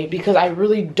whole day, because I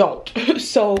really don't.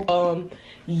 So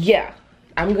yeah,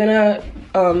 I'm gonna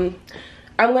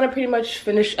pretty much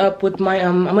finish up with my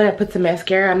I'm gonna put some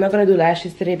mascara. I'm not gonna do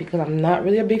lashes today because I'm not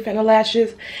really a big fan of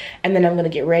lashes, and then I'm gonna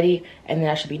get ready and then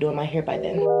I should be doing my hair by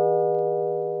then.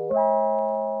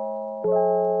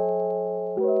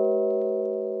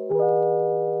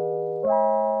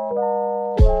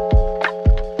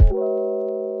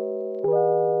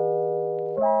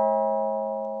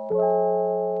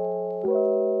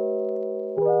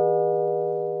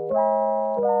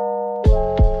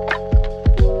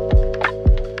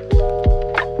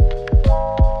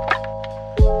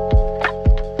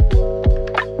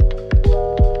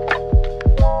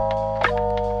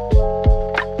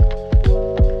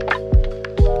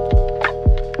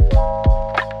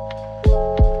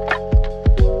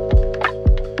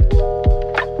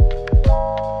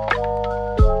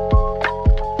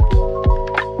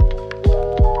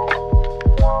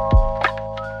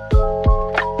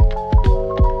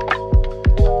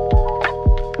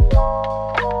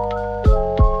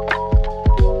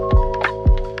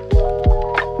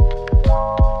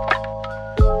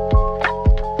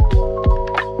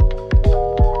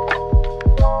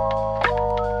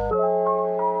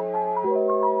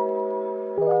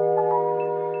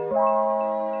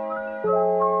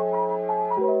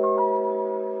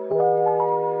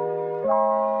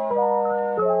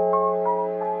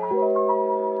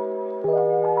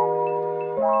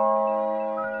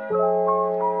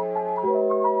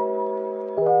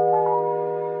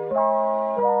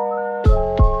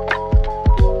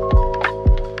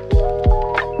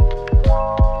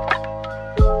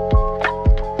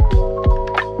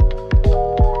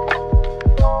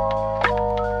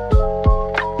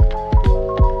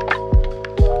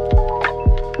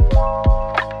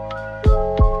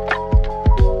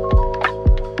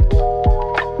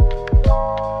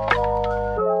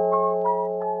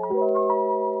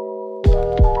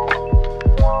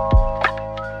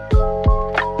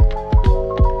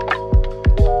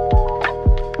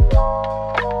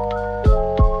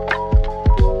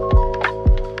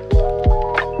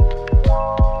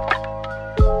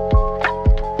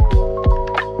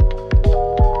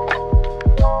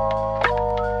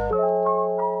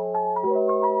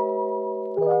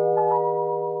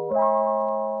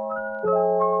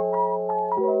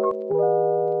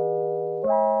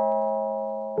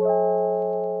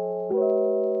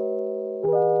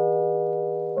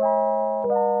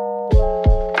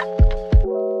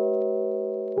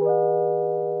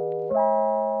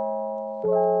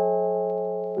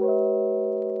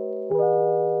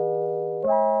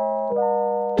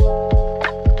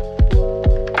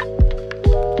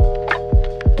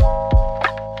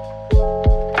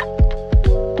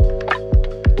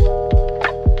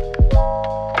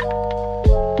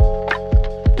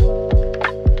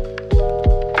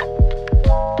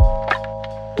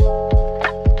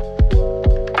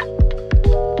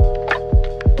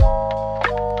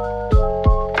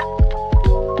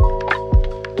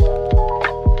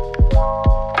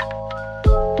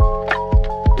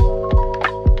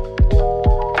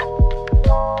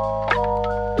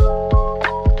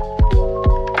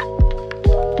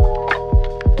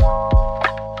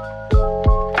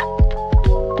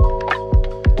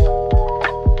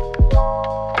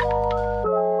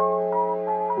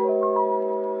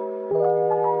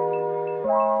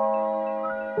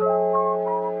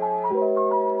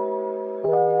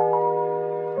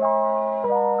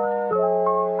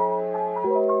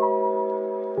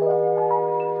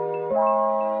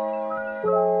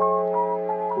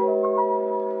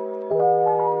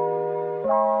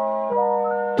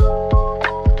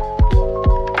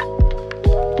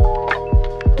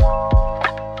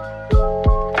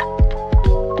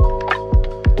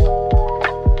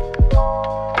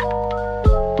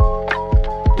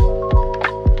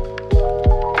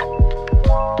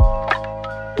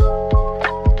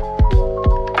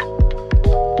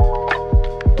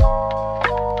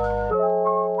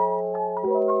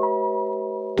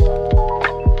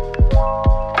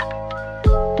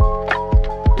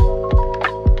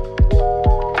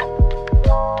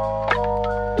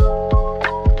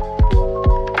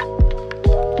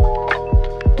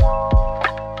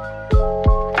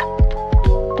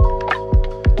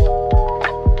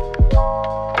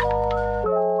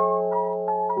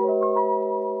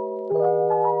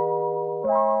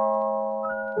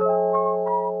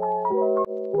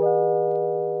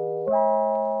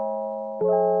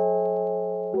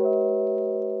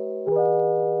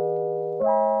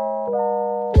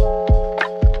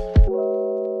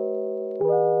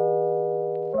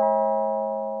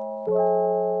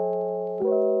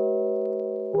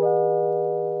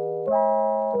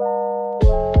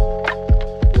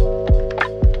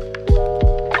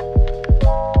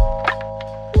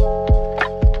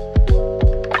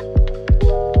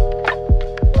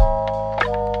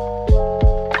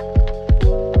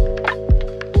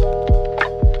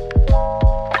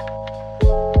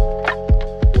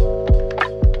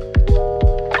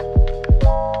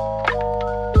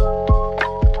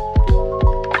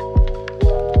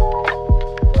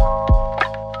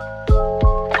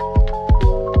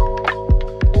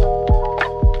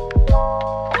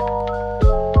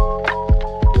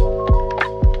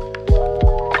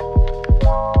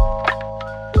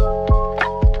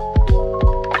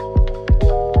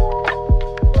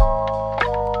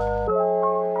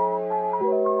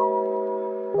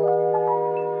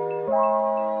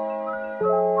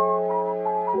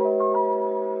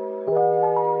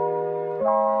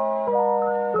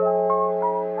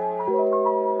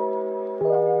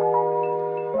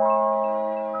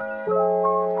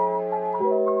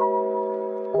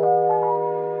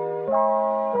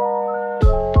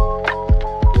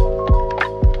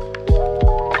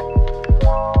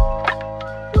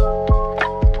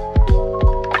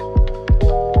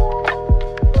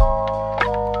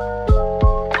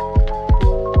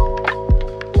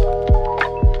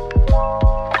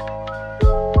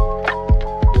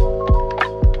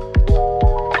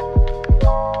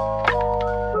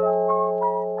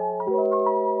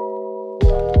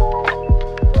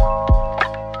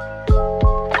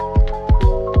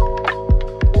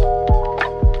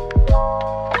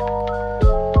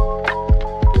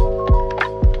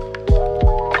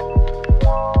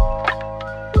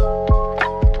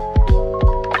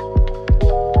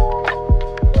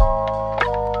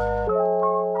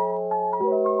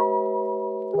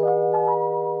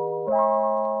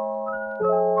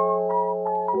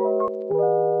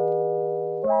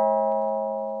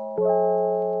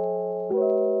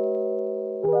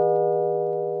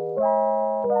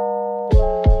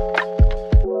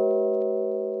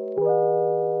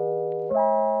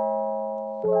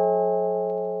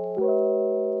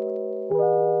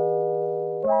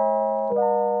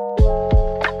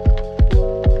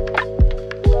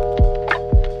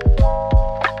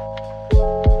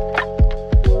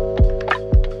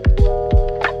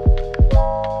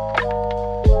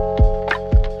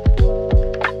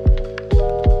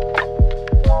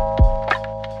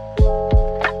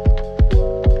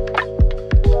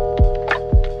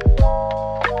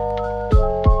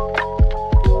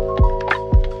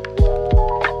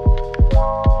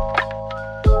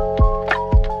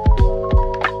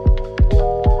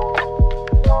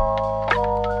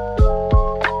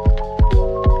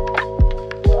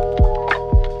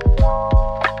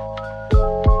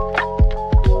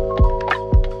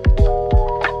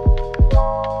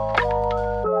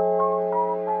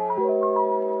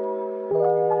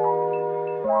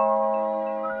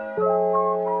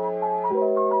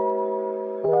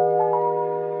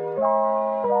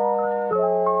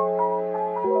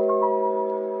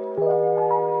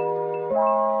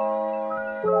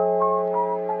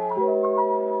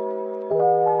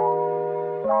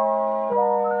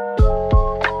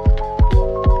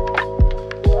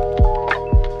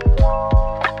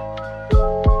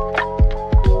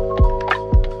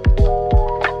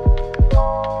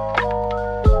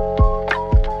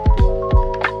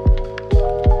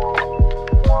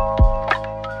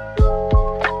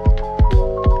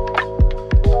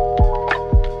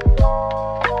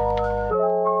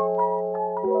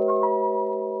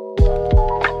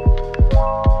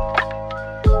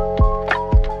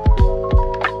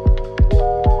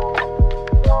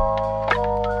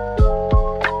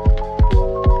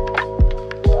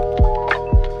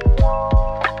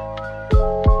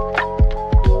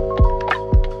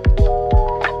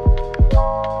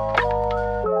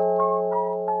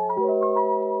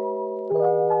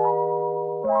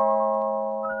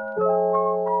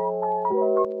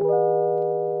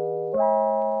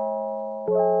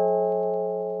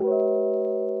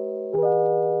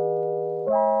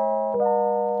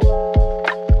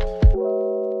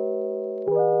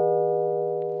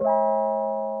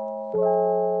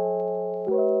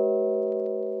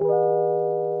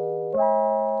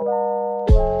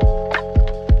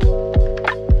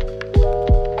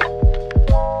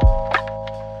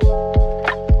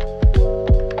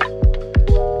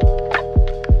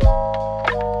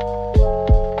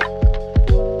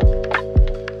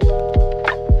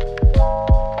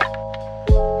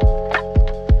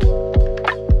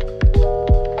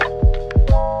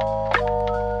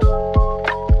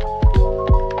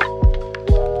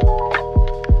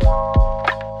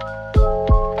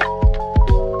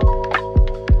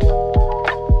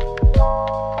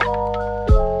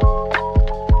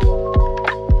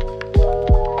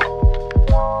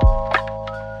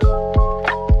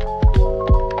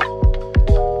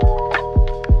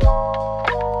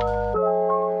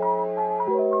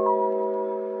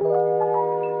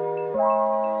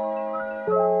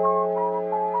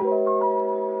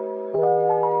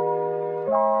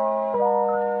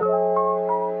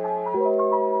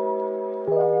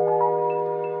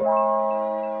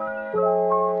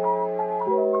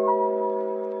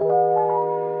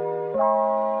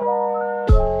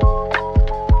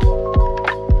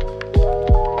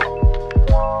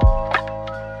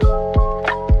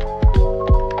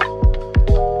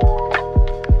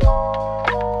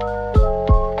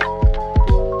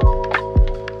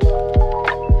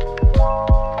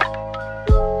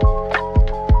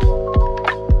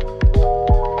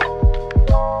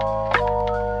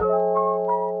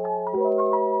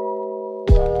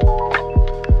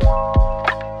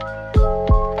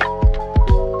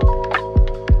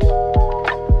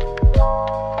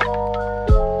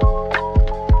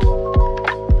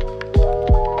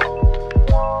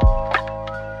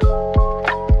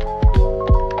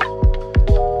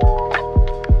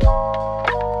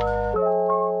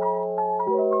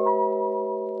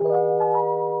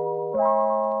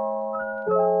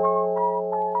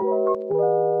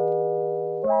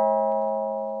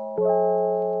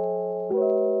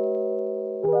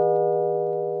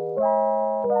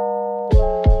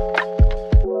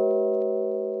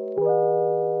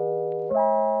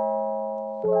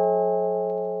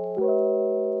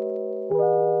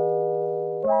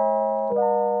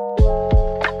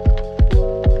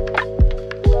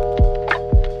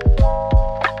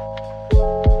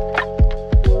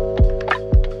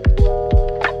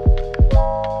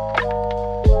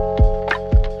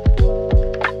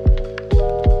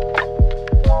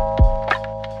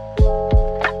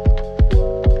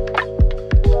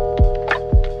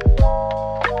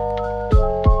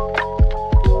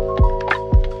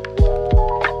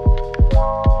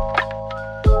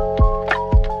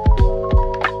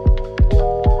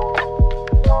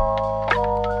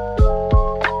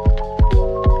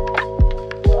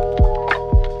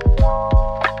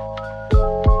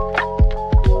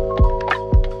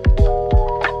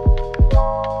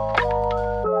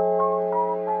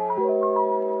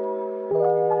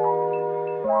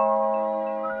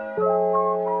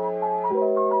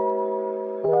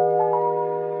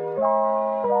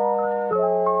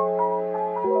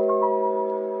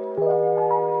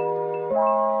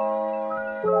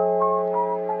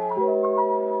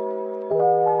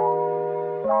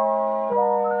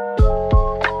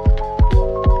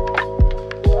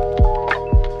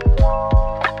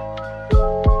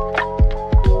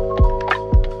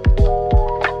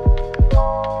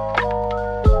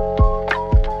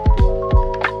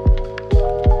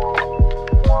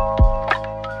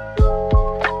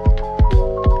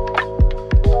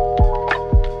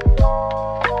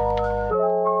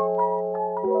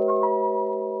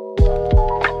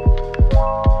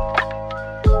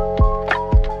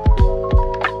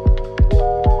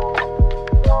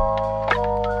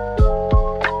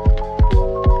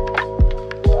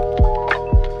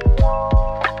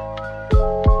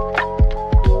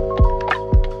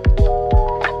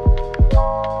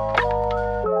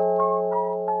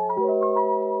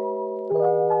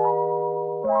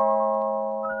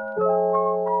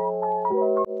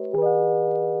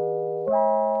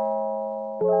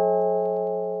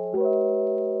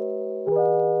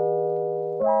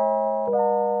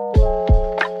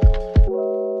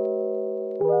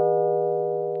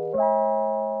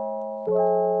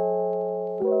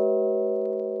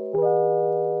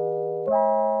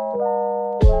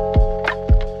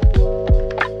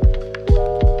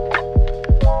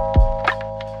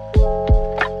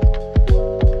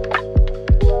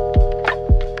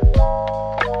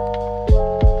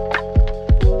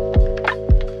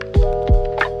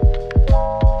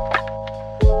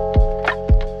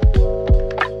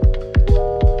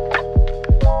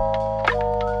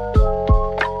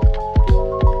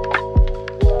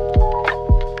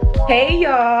 Hey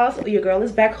y'all, so your girl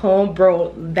is back home.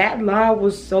 Bro, that line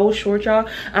was so short, y'all.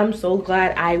 I'm so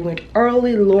glad I went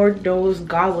early. Lord knows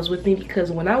God was with me,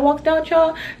 because when I walked out,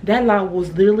 y'all, that line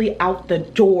was literally out the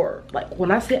door. Like,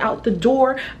 when I say out the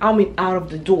door, I mean out of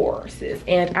the door, sis.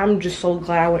 And I'm just so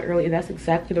glad I went early. That's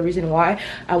exactly the reason why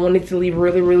I wanted to leave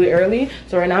really early.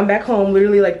 So right now I'm back home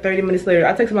literally like 30 minutes later.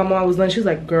 I texted my mom I was done. She was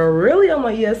like, girl, really? I'm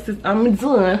like, yes, sis, I'm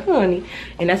done, honey.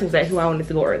 And that's exactly why I wanted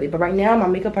to go early. But right now my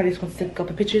makeup artist wants to take a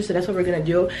couple pictures, so that's what we're gonna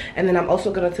do. And then I'm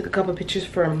also gonna take a couple pictures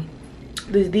from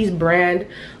these brand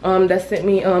that sent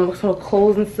me some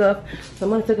clothes and stuff. So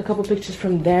I'm gonna take a couple pictures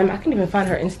from them. I can't even find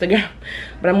her Instagram,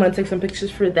 but I'm gonna take some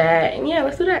pictures for that. And yeah,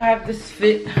 let's do that. I have this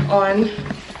fit on.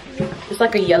 It's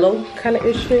like a yellow kind of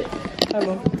ish fit. I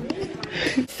don't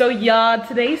know. So y'all,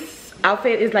 today's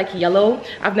outfit is like yellow.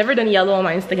 I've never done yellow on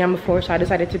my Instagram before, so I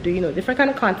decided to do, you know, different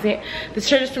kind of content. This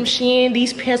shirt is from Shein.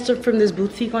 These pants are from this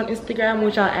boutique on Instagram,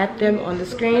 which I'll add them on the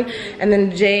screen. And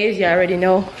then the J's, yeah, I already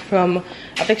know, from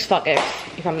I think StockX,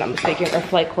 if I'm not mistaken, or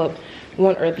Flight Club,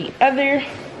 one or the other.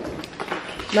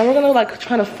 Now we're gonna like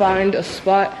try to find a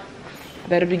spot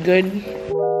that'll be good.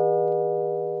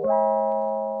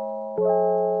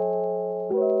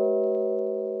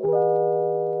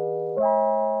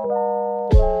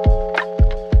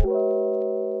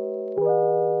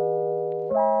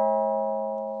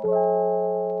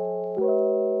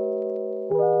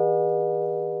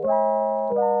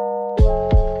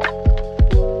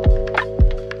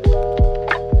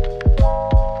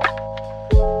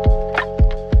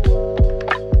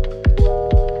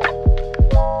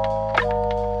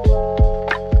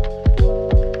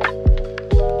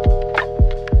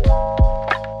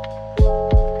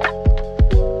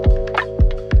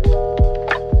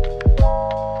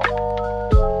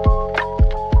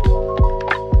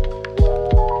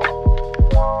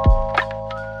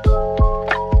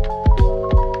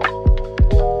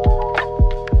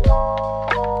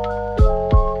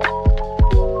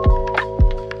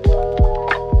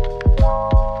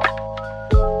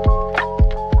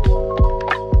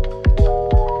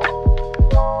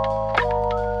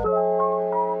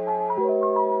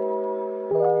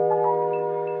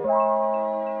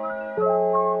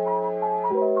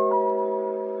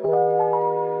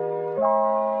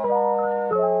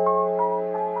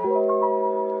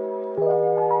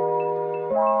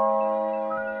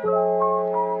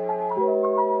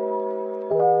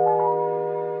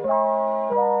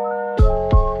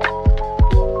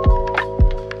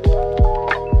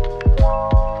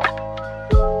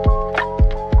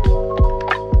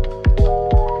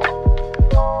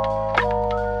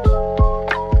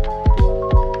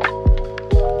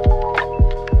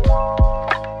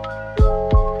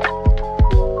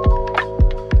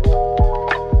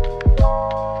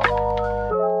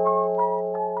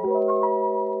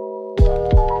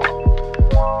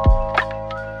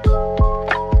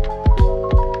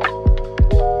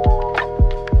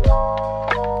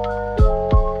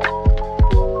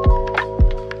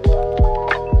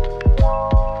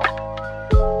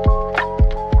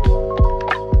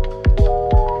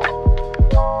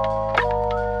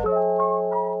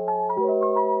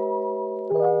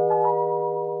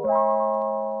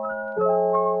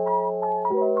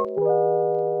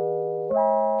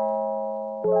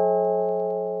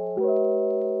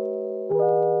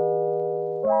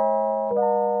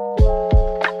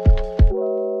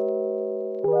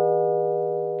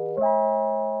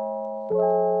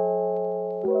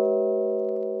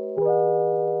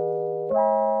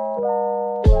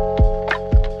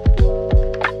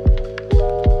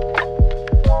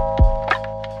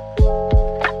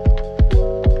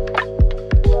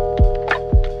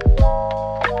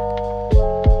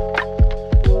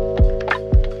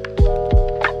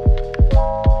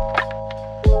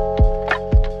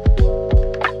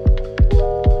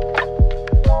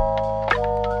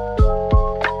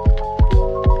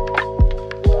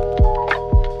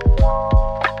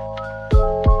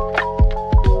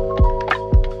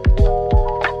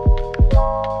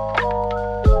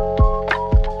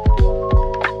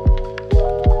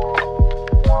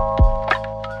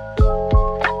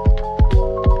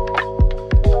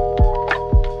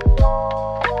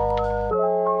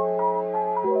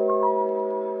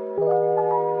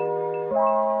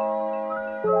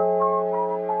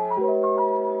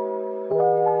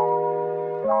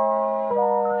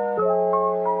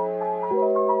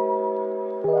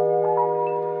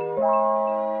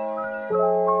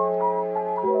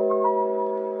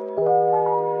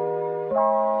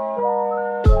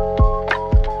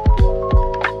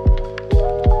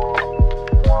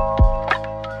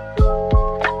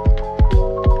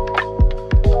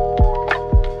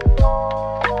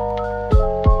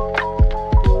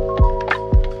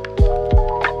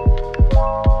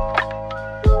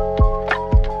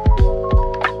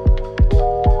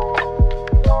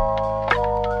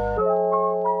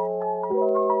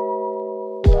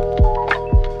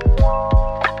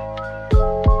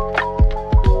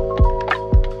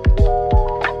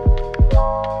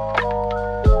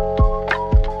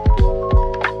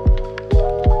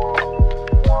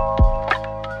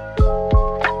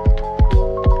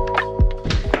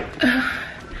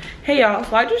 y'all,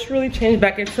 so I just really changed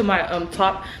back into my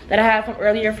top that I had from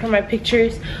earlier from my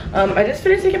pictures. I just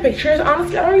finished taking pictures.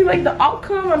 Honestly, I don't really like the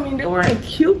outcome. I mean, they weren't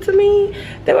cute to me.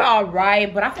 They were all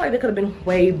right, but I feel like they could have been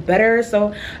way better.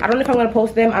 So I don't know if I'm gonna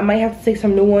post them. I might have to take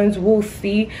some new ones, we'll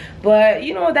see. But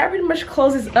you know, that pretty much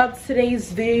closes up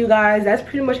today's video, guys. That's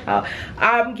pretty much how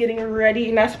I'm getting ready,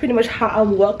 and that's pretty much how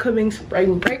I'm welcoming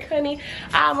spring break, honey.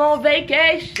 I'm on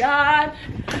vacation,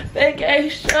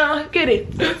 vacation, get it,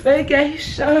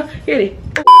 vacation, get it.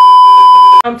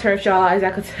 I'm turned, y'all. As I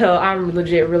could tell, I'm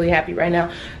legit really happy right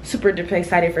now. Super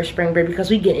excited for spring break because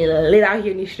we getting lit out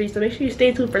here in these streets. So make sure you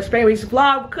stay tuned for spring break's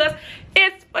vlog because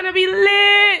it's gonna be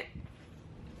lit.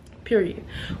 Period.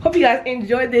 Hope you guys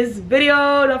enjoyed this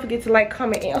video. Don't forget to like,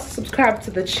 comment, and also subscribe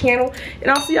to the channel. And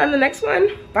I'll see y'all in the next one.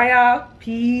 Bye, y'all.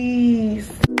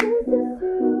 Peace.